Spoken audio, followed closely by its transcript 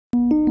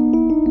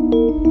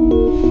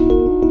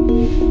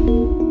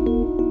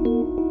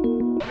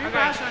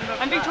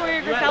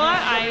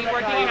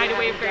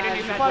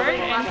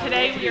Bedford, and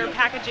today we are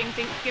packaging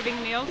Thanksgiving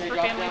meals for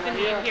families in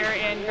need here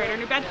in Greater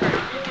New Bedford.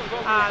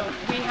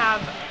 We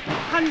have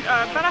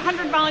about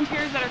 100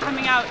 volunteers that are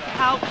coming out to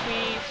help.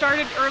 We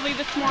started early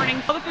this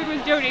morning. All the food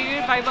was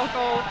donated by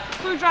local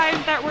food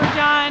drives that were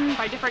done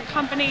by different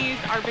companies.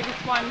 Our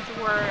biggest ones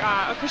were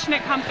a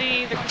Cushionet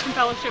company, the Christian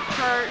Fellowship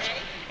Church,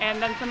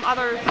 and then some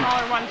other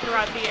smaller ones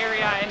throughout the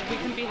area, and we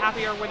couldn't be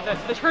happier with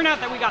the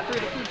turnout that we got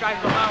through the food drives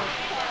alone.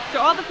 So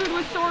all the food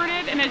was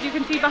sorted, and as you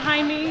can see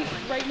behind me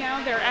right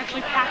now, they're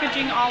actually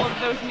packaging all of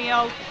those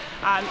meals.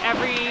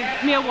 Every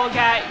meal will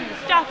get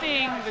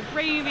stuffing, the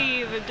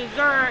gravy, the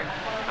dessert,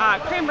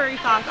 cranberry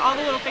sauce, all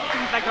the little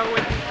fixings that go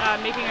with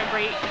making a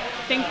great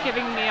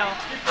Thanksgiving meal.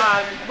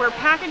 We're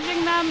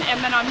packaging them,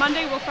 and then on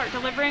Monday we'll start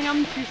delivering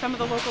them to some of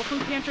the local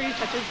food pantries,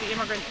 such as the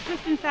Immigrant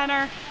Assistance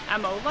Center,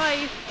 MO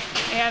Life,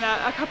 and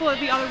a couple of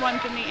the other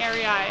ones in the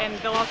area, and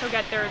they'll also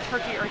get their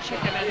turkey or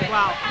chicken as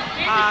well.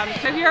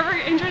 So if you're ever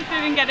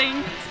interested in getting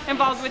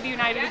involved with the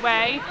United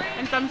Way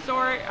in some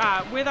sort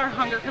with our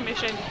Hunger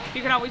Commission,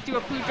 you can always do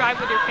a food drive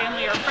with your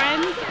family or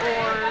friends,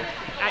 or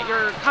at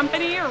your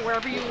company or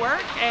wherever you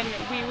work, and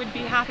we would be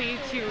happy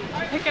to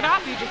pick it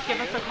up. You just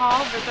give us a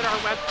call, visit our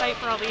website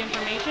for all the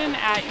information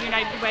at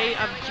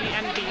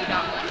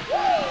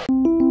unitedwayofgnb.org.